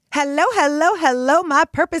Hello, hello, hello, my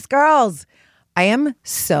purpose girls. I am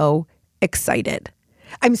so excited.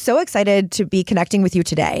 I'm so excited to be connecting with you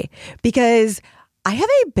today because I have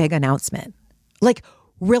a big announcement, like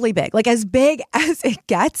really big, like as big as it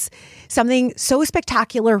gets, something so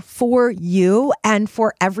spectacular for you and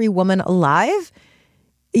for every woman alive.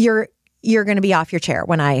 You're going to be off your chair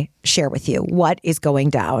when I share with you what is going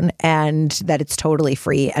down and that it's totally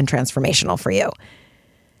free and transformational for you.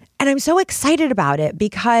 And I'm so excited about it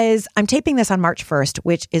because I'm taping this on March 1st,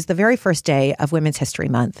 which is the very first day of Women's History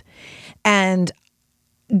Month. And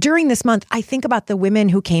during this month, I think about the women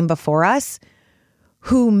who came before us,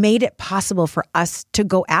 who made it possible for us to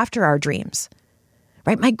go after our dreams,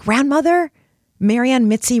 right? My grandmother, Marianne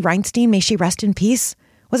Mitzi Reinstein, may she rest in peace,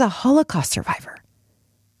 was a Holocaust survivor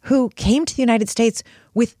who came to the United States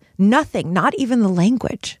with nothing, not even the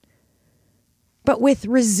language, but with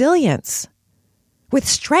resilience, with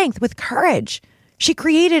strength, with courage. She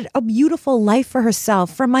created a beautiful life for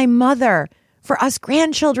herself, for my mother, for us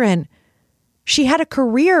grandchildren. She had a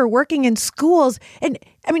career working in schools. And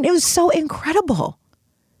I mean, it was so incredible.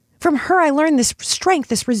 From her, I learned this strength,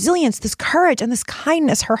 this resilience, this courage, and this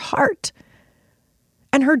kindness, her heart.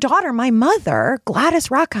 And her daughter, my mother, Gladys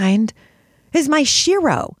Rockhind, is my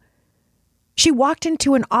shero. She walked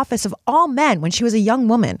into an office of all men when she was a young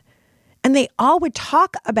woman, and they all would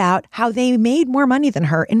talk about how they made more money than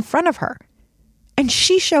her in front of her. And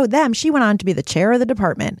she showed them. She went on to be the chair of the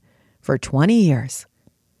department for 20 years.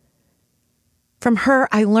 From her,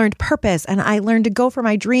 I learned purpose, and I learned to go for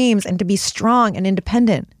my dreams and to be strong and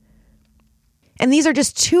independent. And these are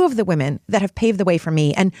just two of the women that have paved the way for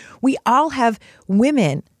me. And we all have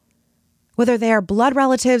women, whether they are blood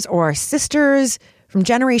relatives or sisters from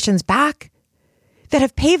generations back, that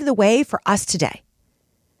have paved the way for us today,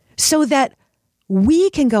 so that we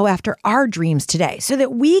can go after our dreams today, so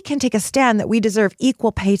that we can take a stand that we deserve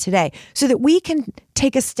equal pay today, so that we can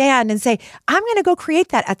take a stand and say, I'm going to go create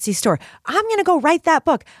that Etsy store. I'm going to go write that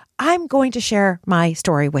book. I'm going to share my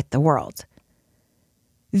story with the world.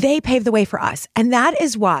 They paved the way for us. And that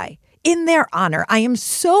is why, in their honor, I am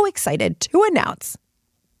so excited to announce,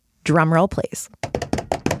 drumroll please,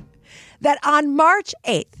 that on March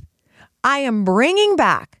 8th, I am bringing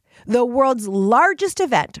back the world's largest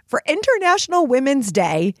event for International Women's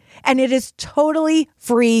Day, and it is totally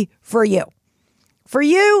free for you. For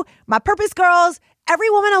you, my purpose girls,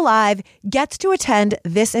 every woman alive gets to attend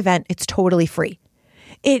this event. It's totally free.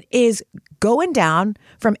 It is going down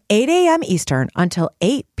from 8 a.m. Eastern until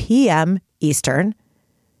 8 p.m. Eastern,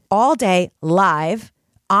 all day live,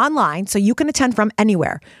 online, so you can attend from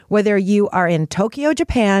anywhere. Whether you are in Tokyo,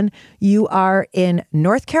 Japan, you are in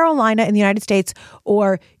North Carolina in the United States,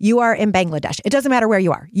 or you are in Bangladesh. It doesn't matter where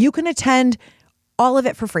you are. You can attend all of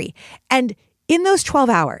it for free. And in those 12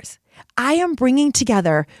 hours, I am bringing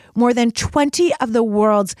together more than 20 of the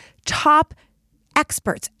world's top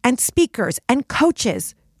experts and speakers and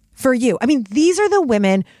coaches for you. I mean, these are the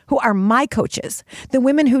women who are my coaches, the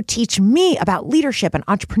women who teach me about leadership and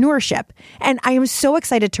entrepreneurship. And I am so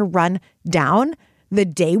excited to run down the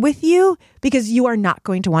day with you because you are not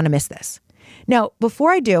going to want to miss this. Now,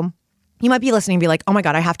 before I do, you might be listening and be like, oh my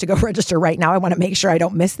God, I have to go register right now. I want to make sure I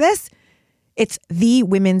don't miss this. It's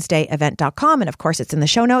thewomensdayevent.com. And of course, it's in the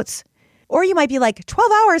show notes. Or you might be like,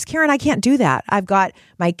 12 hours, Karen, I can't do that. I've got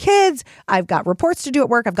my kids. I've got reports to do at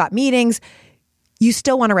work. I've got meetings. You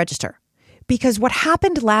still want to register, because what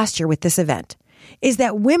happened last year with this event is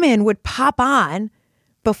that women would pop on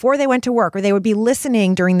before they went to work, or they would be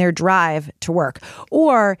listening during their drive to work,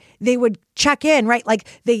 or they would check in, right? Like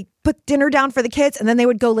they put dinner down for the kids and then they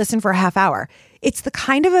would go listen for a half hour. It's the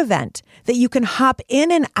kind of event that you can hop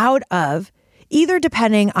in and out of, either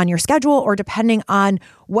depending on your schedule or depending on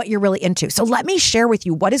what you're really into. So let me share with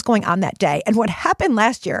you what is going on that day. And what happened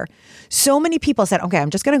last year, so many people said, okay,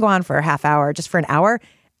 I'm just going to go on for a half hour, just for an hour.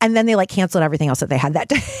 And then they canceled everything else that they had that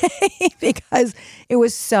day because it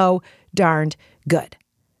was so darned good.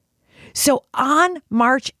 So on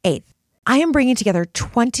March 8th, I am bringing together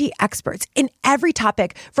 20 experts in every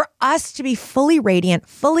topic for us to be fully radiant,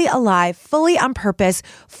 fully alive, fully on purpose,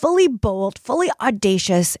 fully bold, fully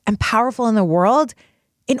audacious, and powerful in the world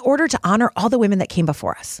in order to honor all the women that came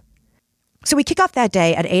before us. So we kick off that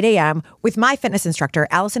day at 8 a.m. with my fitness instructor,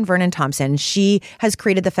 Allison Vernon Thompson. She has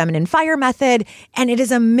created the Feminine Fire Method, and it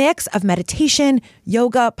is a mix of meditation,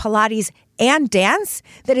 yoga, Pilates, and dance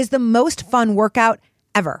that is the most fun workout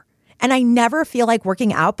ever. And I never feel like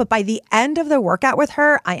working out, but by the end of the workout with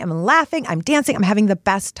her, I am laughing, I'm dancing, I'm having the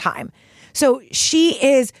best time. So she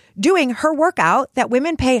is doing her workout that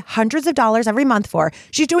women pay hundreds of dollars every month for.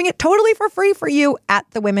 She's doing it totally for free for you at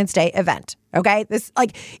the Women's Day event. Okay. This,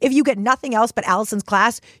 like, if you get nothing else but Allison's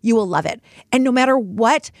class, you will love it. And no matter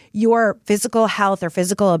what your physical health or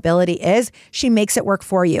physical ability is, she makes it work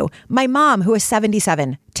for you. My mom, who is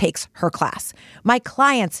 77, takes her class. My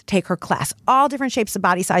clients take her class, all different shapes of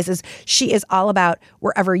body sizes. She is all about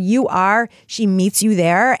wherever you are, she meets you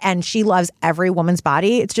there, and she loves every woman's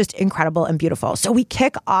body. It's just incredible and beautiful. So we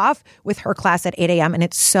kick off with her class at 8 a.m. and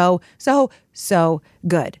it's so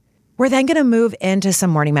good. We're then going to move into some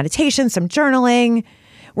morning meditation, some journaling.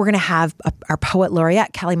 We're going to have our poet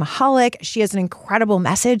laureate, Kelly Mahalik. She has an incredible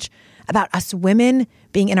message about us women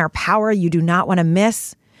being in our power you do not want to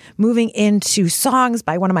miss. Moving into songs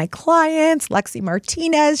by one of my clients, Lexi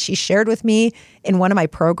Martinez. She shared with me in one of my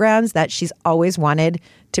programs that she's always wanted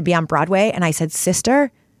to be on Broadway. And I said,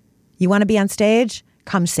 sister, you want to be on stage?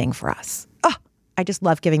 Come sing for us. Oh, I just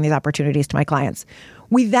love giving these opportunities to my clients.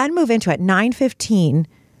 We then move into at 9:15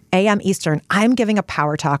 a.m. Eastern, I'm giving a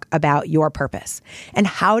power talk about your purpose and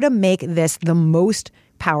how to make this the most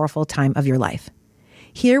powerful time of your life.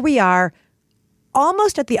 Here we are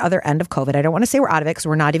almost at the other end of COVID. I don't want to say we're out of it because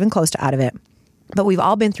we're not even close to out of it, but we've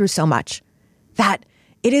all been through so much that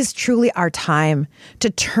it is truly our time to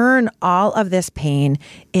turn all of this pain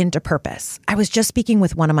into purpose. I was just speaking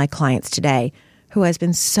with one of my clients today who has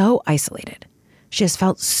been so isolated. She has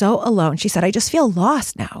felt so alone. She said, I just feel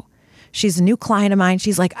lost now. She's a new client of mine.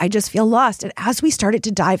 She's like, I just feel lost. And as we started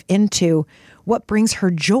to dive into what brings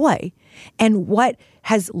her joy and what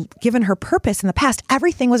has given her purpose in the past,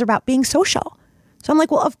 everything was about being social. So I'm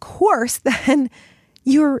like, well, of course, then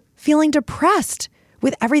you're feeling depressed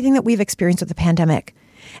with everything that we've experienced with the pandemic.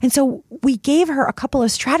 And so we gave her a couple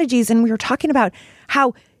of strategies and we were talking about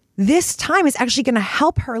how this time is actually going to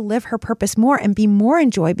help her live her purpose more and be more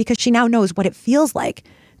in joy because she now knows what it feels like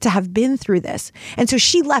to have been through this. And so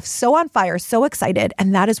she left so on fire, so excited.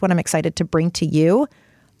 And that is what I'm excited to bring to you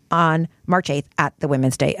on March 8th at the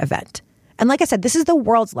Women's Day event. And like I said, this is the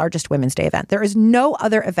world's largest Women's Day event. There is no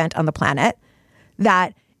other event on the planet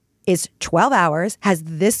that is 12 hours, has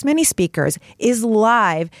this many speakers, is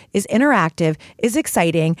live, is interactive, is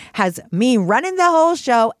exciting, has me running the whole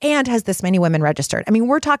show, and has this many women registered. I mean,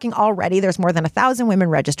 we're talking already, there's more than 1,000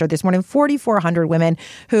 women registered. There's more than 4,400 women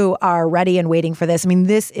who are ready and waiting for this. I mean,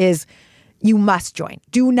 this is, you must join.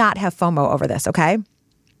 Do not have FOMO over this, okay?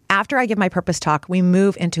 After I give my purpose talk, we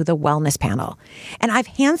move into the wellness panel. And I've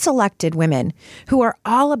hand-selected women who are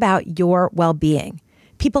all about your well-being.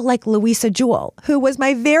 People like Louisa Jewell, who was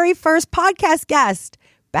my very first podcast guest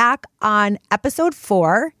back on episode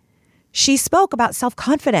 4. She spoke about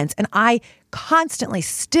self-confidence, and I constantly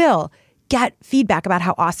still get feedback about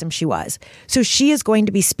how awesome she was. So she is going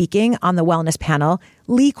to be speaking on the wellness panel.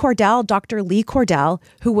 Lee Cordell, Dr. Lee Cordell,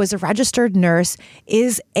 who was a registered nurse,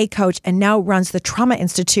 is a coach and now runs the Trauma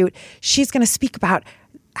Institute. She's going to speak about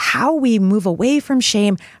how we move away from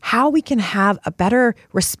shame, how we can have a better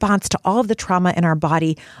response to all of the trauma in our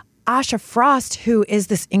body. Asha Frost, who is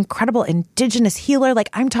this incredible indigenous healer. Like,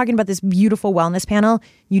 I'm talking about this beautiful wellness panel.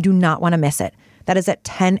 You do not want to miss it. That is at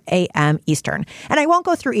 10 a.m. Eastern. And I won't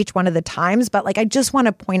go through each one of the times, but like, I just want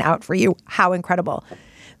to point out for you how incredible.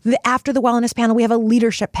 After the wellness panel, we have a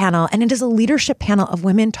leadership panel, and it is a leadership panel of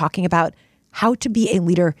women talking about how to be a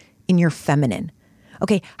leader in your feminine.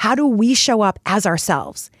 Okay, how do we show up as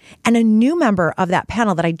ourselves? And a new member of that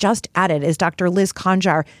panel that I just added is Dr. Liz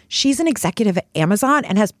Conjar. She's an executive at Amazon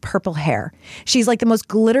and has purple hair. She's like the most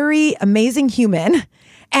glittery, amazing human.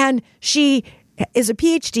 And she is a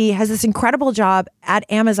PhD, has this incredible job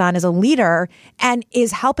at Amazon as a leader, and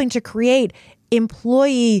is helping to create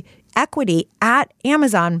employee equity at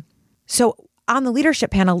Amazon. So on the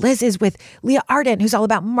leadership panel, Liz is with Leah Arden, who's all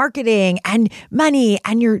about marketing and money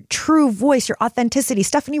and your true voice, your authenticity.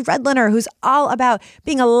 Stephanie Redliner, who's all about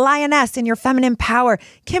being a lioness in your feminine power.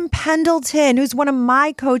 Kim Pendleton, who's one of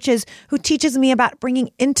my coaches, who teaches me about bringing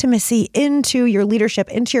intimacy into your leadership,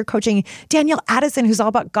 into your coaching. Danielle Addison, who's all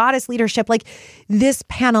about goddess leadership. Like, this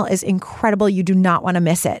panel is incredible. You do not want to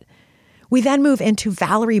miss it. We then move into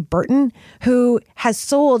Valerie Burton, who has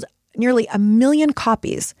sold nearly 1 million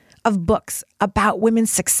copies of books about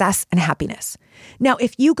women's success and happiness. Now,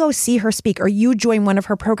 if you go see her speak or you join one of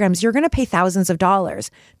her programs, you're going to pay thousands of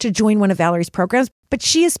dollars to join one of Valerie's programs, but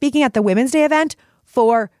she is speaking at the Women's Day event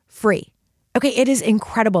for free. Okay, it is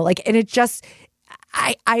incredible. Like, and it just,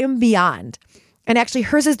 I am beyond. And actually,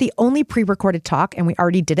 hers is the only pre-recorded talk, and we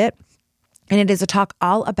already did it. And it is a talk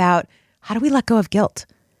all about how do we let go of guilt?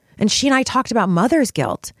 And she and I talked about mother's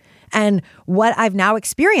guilt and what I've now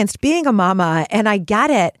experienced being a mama, and I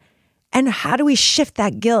get it. And how do we shift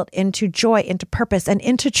that guilt into joy, into purpose, and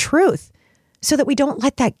into truth so that we don't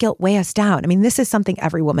let that guilt weigh us down? I mean, this is something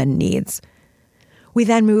every woman needs. We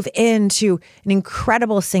then move into an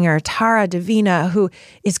incredible singer, Tara Davina, who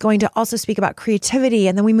is going to also speak about creativity.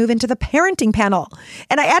 And then we move into the parenting panel.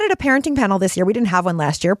 And I added a parenting panel this year. We didn't have one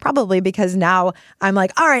last year, probably because now I'm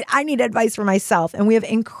like, all right, I need advice for myself. And we have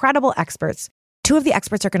incredible experts. Two of the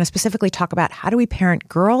experts are going to specifically talk about how do we parent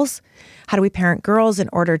girls? How do we parent girls in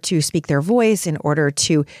order to speak their voice, in order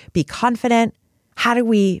to be confident? How do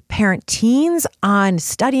we parent teens on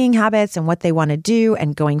studying habits and what they want to do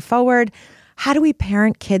and going forward? How do we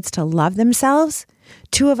parent kids to love themselves?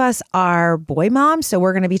 Two of us are boy moms, so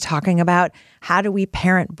we're going to be talking about how do we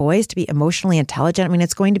parent boys to be emotionally intelligent. I mean,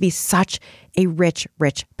 it's going to be such a rich,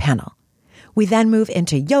 rich panel. We then move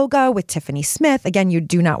into yoga with Tiffany Smith. Again, you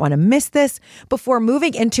do not want to miss this before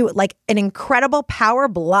moving into like an incredible power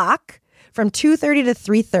block from 2:30 to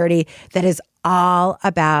 3:30 that is all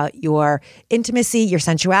about your intimacy, your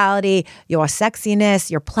sensuality, your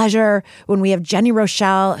sexiness, your pleasure. When we have Jenny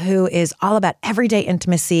Rochelle, who is all about everyday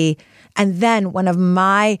intimacy. And then one of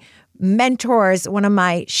my mentors, one of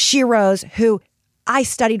my sheroes who I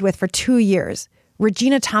studied with for 2 years,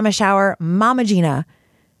 Regina Thomashauer, Mama Gina,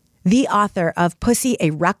 the author of Pussy,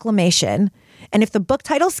 a Reclamation. And if the book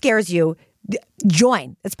title scares you,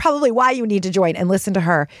 join. It's probably why you need to join and listen to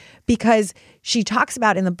her, because she talks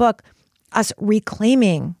about in the book us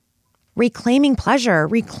reclaiming pleasure,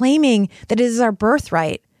 reclaiming that it is our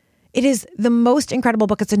birthright. It is the most incredible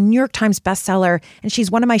book. It's a New York Times bestseller, and she's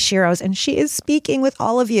one of my sheroes, and she is speaking with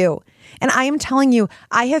all of you. And I am telling you,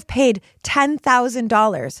 I have paid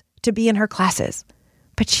 $10,000 to be in her classes,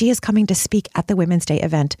 but she is coming to speak at the Women's Day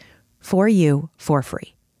event for you for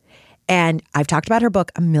free. And I've talked about her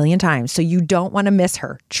book a million times, so you don't want to miss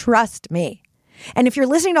her. Trust me. And if you're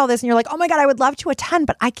listening to all this and you're like, oh my God, I would love to attend,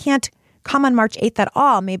 but I can't come on March 8th at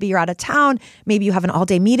all. Maybe you're out of town. Maybe you have an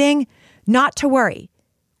all-day meeting. Not to worry.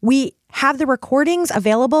 We have the recordings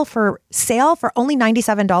available for sale for only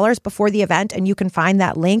 $97 before the event, and you can find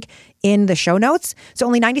that link in the show notes. So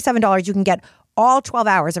only $97, you can get all 12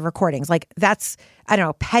 hours of recordings. Like that's, I don't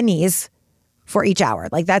know, pennies for each hour.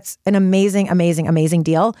 Like that's an amazing, amazing, amazing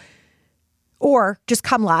deal. Or just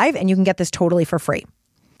come live and you can get this totally for free.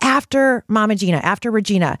 After Mama Gina, after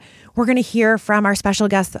Regina, we're going to hear from our special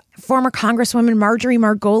guest, former Congresswoman Marjorie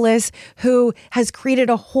Margolis, who has created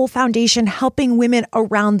a whole foundation helping women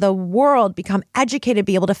around the world become educated,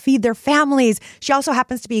 be able to feed their families. She also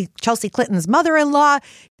happens to be Chelsea Clinton's mother-in-law.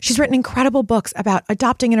 She's written incredible books about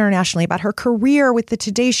adopting internationally, about her career with the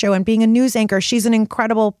Today Show and being a news anchor. She's an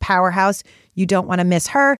incredible powerhouse. You don't want to miss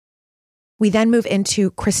her. We then move into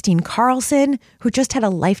Christine Carlson, who just had a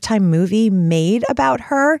Lifetime movie made about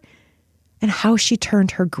her and how she turned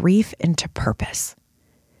her grief into purpose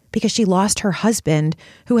because she lost her husband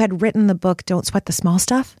who had written the book, Don't Sweat the Small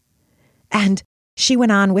Stuff. And she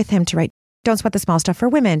went on with him to write Don't Sweat the Small Stuff for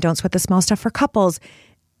Women, Don't Sweat the Small Stuff for Couples.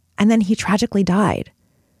 And then he tragically died.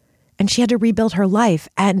 And she had to rebuild her life.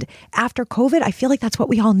 And after COVID, I feel like that's what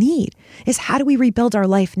we all need, is how do we rebuild our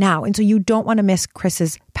life now? And so you don't want to miss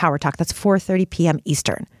Chris's Power Talk. That's 4:30 p.m.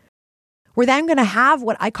 Eastern. We're then going to have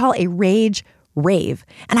what I call a rage rave.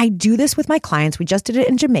 And I do this with my clients. We just did it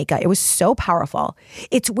in Jamaica. It was so powerful.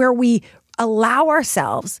 It's where we allow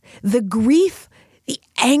ourselves the grief, the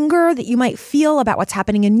anger that you might feel about what's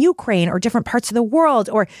happening in Ukraine or different parts of the world,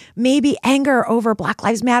 or maybe anger over Black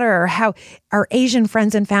Lives Matter or how our Asian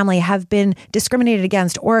friends and family have been discriminated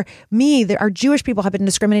against, or our Jewish people have been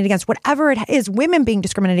discriminated against, whatever it is, women being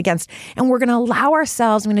discriminated against. And we're going to allow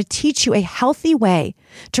ourselves, I'm going to teach you a healthy way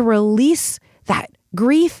to release that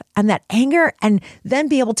grief and that anger and then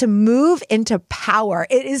be able to move into power.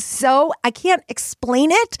 It is so, I can't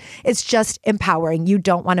explain it. It's just empowering. You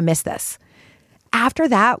don't want to miss this. After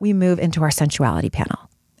that, we move into our sensuality panel.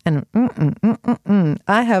 And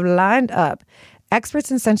I have lined up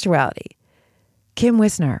experts in sensuality. Kim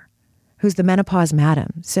Wisner, who's the menopause madam.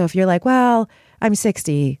 So if you're like, well, I'm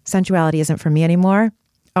 60, sensuality isn't for me anymore.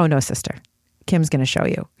 Oh no, sister. Kim's going to show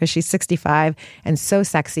you because she's 65 and so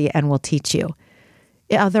sexy and will teach you.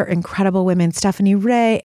 Other incredible women, Stephanie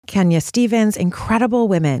Ray, Kenya Stevens, incredible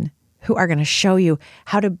women who are going to show you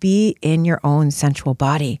how to be in your own sensual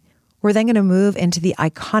body. We're then going to move into the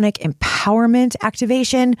iconic empowerment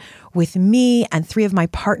activation with me and 3 of my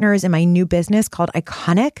partners in my new business called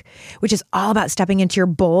Iconic, which is all about stepping into your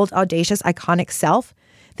bold, audacious, iconic self.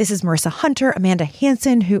 This is Marissa Hunter, Amanda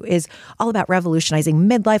Hansen, who is all about revolutionizing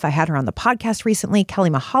midlife. I had her on the podcast recently. Kelly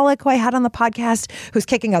Mahalik, who I had on the podcast, who's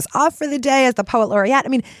kicking us off for the day as the poet laureate. I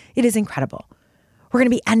mean, it is incredible. We're going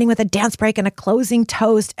to be ending with a dance break and a closing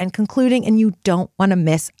toast and concluding, and you don't want to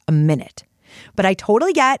miss a minute. But I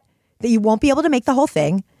totally get that you won't be able to make the whole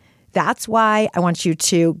thing. That's why I want you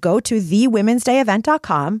to go to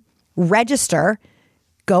thewomensdayevent.com, register,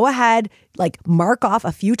 go ahead, mark off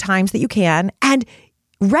a few times that you can and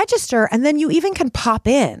register. And then you even can pop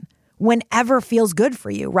in whenever feels good for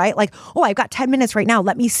you, right? I've got 10 minutes right now.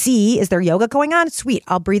 Let me see. Is there yoga going on? Sweet.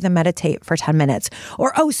 I'll breathe and meditate for 10 minutes.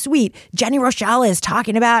 Or, oh, sweet. Jenny Rochelle is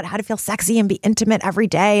talking about how to feel sexy and be intimate every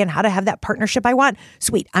day and how to have that partnership I want.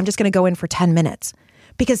 Sweet. I'm just going to go in for 10 minutes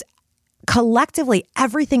because collectively,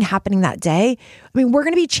 everything happening that day, we're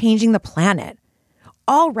going to be changing the planet.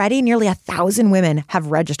 Already, nearly 1,000 women have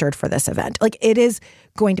registered for this event. It is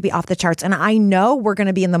going to be off the charts. And I know we're going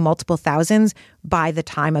to be in the multiple thousands by the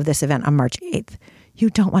time of this event on March 8th. You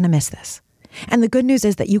don't want to miss this. And the good news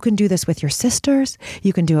is that you can do this with your sisters.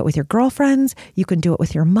 You can do it with your girlfriends. You can do it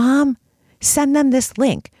with your mom. Send them this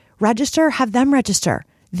link. Register, have them register.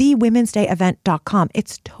 thewomensdayevent.com.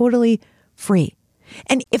 It's totally free.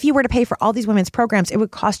 And if you were to pay for all these women's programs, it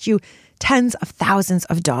would cost you tens of thousands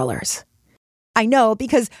of dollars. I know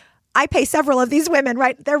because I pay several of these women,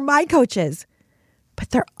 right? They're my coaches, but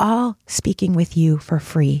they're all speaking with you for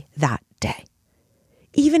free that day.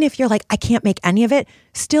 Even if you're I can't make any of it,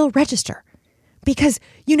 still register because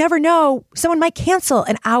you never know. Someone might cancel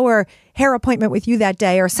an hour hair appointment with you that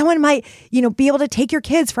day, or someone might, be able to take your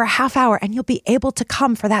kids for a half hour and you'll be able to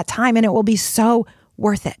come for that time and it will be so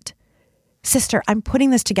worth it. Sister, I'm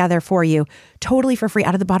putting this together for you totally for free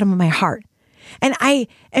out of the bottom of my heart. And I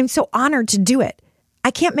am so honored to do it.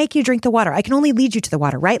 I can't make you drink the water. I can only lead you to the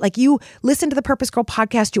water, right? You listen to the Purpose Girl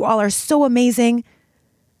podcast. You all are so amazing.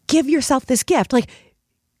 Give yourself this gift.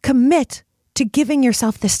 Commit to giving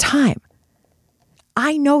yourself this time.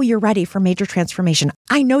 I know you're ready for major transformation.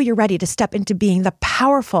 I know you're ready to step into being the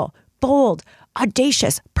powerful, bold,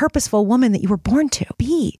 audacious, purposeful woman that you were born to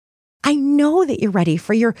be. I know that you're ready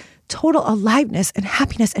for your total aliveness and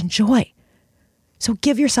happiness and joy. So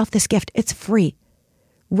give yourself this gift. It's free.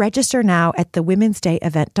 Register now at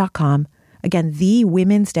thewomensdayevent.com. Again,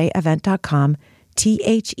 thewomensdayevent.com,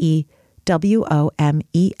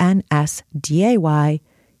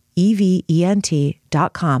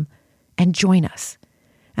 thewomensdayevent.com, and join us.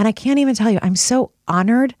 And I can't even tell you, I'm so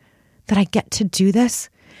honored that I get to do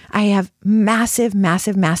this. I have massive,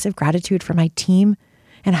 massive, massive gratitude for my team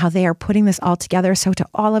and how they are putting this all together. So to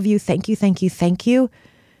all of you, thank you, thank you, thank you.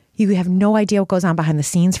 You have no idea what goes on behind the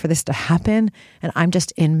scenes for this to happen. And I'm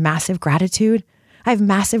just in massive gratitude. I have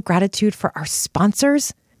massive gratitude for our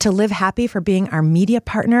sponsors, to Live Happy for being our media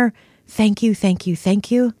partner. Thank you, thank you,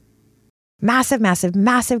 thank you. Massive, massive,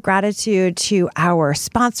 massive gratitude to our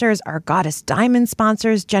sponsors, our Goddess Diamond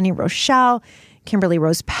sponsors, Jenny Rochelle, Kimberly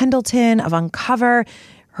Rose Pendleton of Uncover.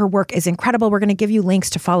 Her work is incredible. We're going to give you links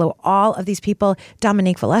to follow all of these people.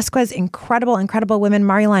 Dominique Velasquez, incredible, incredible women.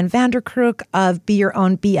 Marjolein Vanderkrook of Be Your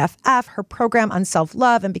Own BFF, her program on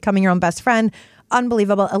self-love and becoming your own best friend.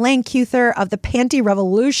 Unbelievable. Elaine Kuether of the Panty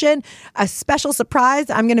Revolution. A special surprise.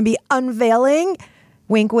 I'm going to be unveiling,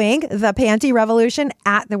 wink, wink, the Panty Revolution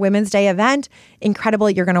at the Women's Day event. Incredible.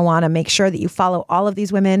 You're going to want to make sure that you follow all of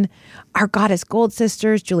these women. Our Goddess Gold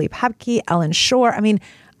Sisters, Julie Pepke, Ellen Shore.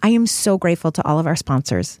 I am so grateful to all of our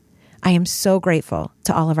sponsors. I am so grateful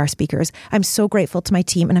to all of our speakers. I'm so grateful to my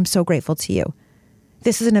team, and I'm so grateful to you.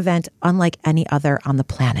 This is an event unlike any other on the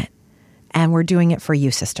planet, and we're doing it for you,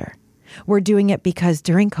 sister. We're doing it because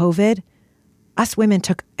during COVID, us women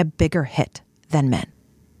took a bigger hit than men.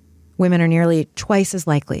 Women are nearly twice as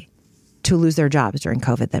likely to lose their jobs during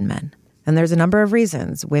COVID than men. And there's a number of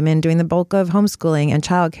reasons, women doing the bulk of homeschooling and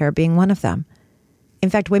childcare being one of them. In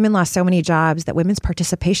fact, women lost so many jobs that women's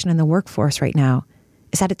participation in the workforce right now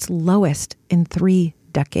is at its lowest in 3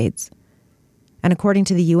 decades. And according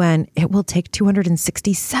to the UN, it will take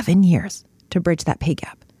 267 years to bridge that pay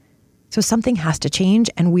gap. So something has to change,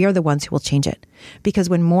 and we are the ones who will change it. Because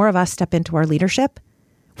when more of us step into our leadership,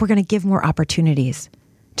 we're going to give more opportunities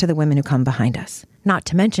to the women who come behind us. Not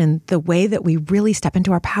to mention, the way that we really step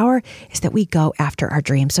into our power is that we go after our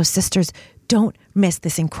dreams. So sisters, don't miss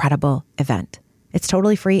this incredible event. It's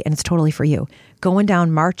totally free and it's totally for you. Going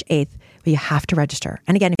down March 8th, but you have to register.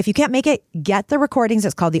 And again, if you can't make it, get the recordings.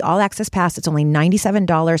 It's called the All Access Pass. It's only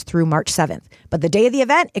 $97 through March 7th. But the day of the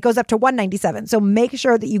event, it goes up to $197. So make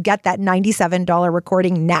sure that you get that $97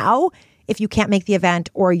 recording now if you can't make the event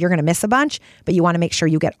or you're going to miss a bunch, but you want to make sure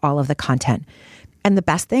you get all of the content. And the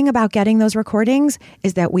best thing about getting those recordings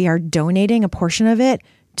is that we are donating a portion of it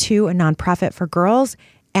to a nonprofit for girls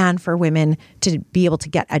and for women to be able to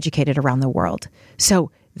get educated around the world.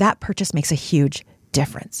 So that purchase makes a huge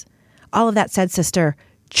difference. All of that said, sister,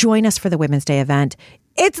 join us for the Women's Day event.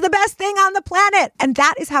 It's the best thing on the planet. And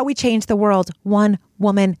that is how we change the world, one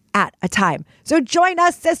woman at a time. So join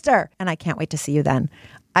us, sister. And I can't wait to see you then.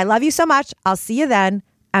 I love you so much. I'll see you then.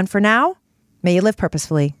 And for now, may you live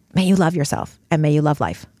purposefully. May you love yourself and may you love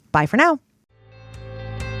life. Bye for now.